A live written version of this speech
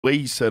way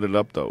you set it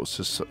up though was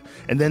just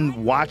and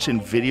then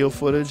watching video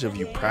footage of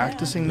you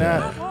practicing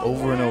that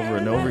over and over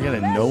and over again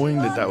and knowing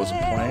that that was a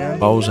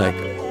plan. I was like,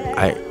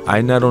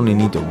 I not only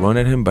need to run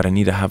at him, but I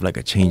need to have like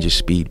a change of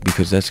speed,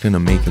 because that's gonna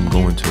make him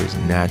go into his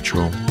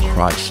natural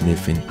crotch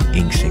sniffing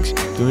instincts.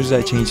 As soon as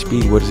that change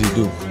speed, what does he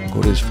do?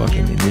 Go to his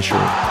fucking initial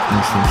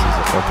instincts as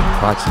a fucking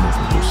crotch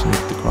sniffer, go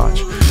sniff the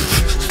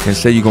crotch.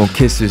 Instead you're gonna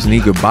kiss this knee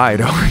goodbye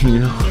though, you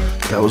know?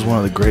 That was one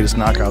of the greatest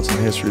knockouts in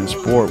the history of the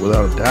sport,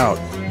 without a doubt.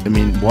 I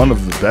mean, one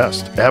of the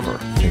best ever.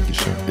 Thank you,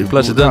 sir.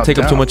 Plus, it doesn't take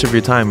up too much of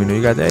your time, you know.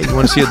 You got that. You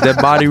want to see a dead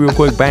body real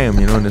quick, bam,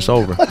 you know, and it's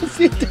over. I want to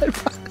see a dead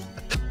body.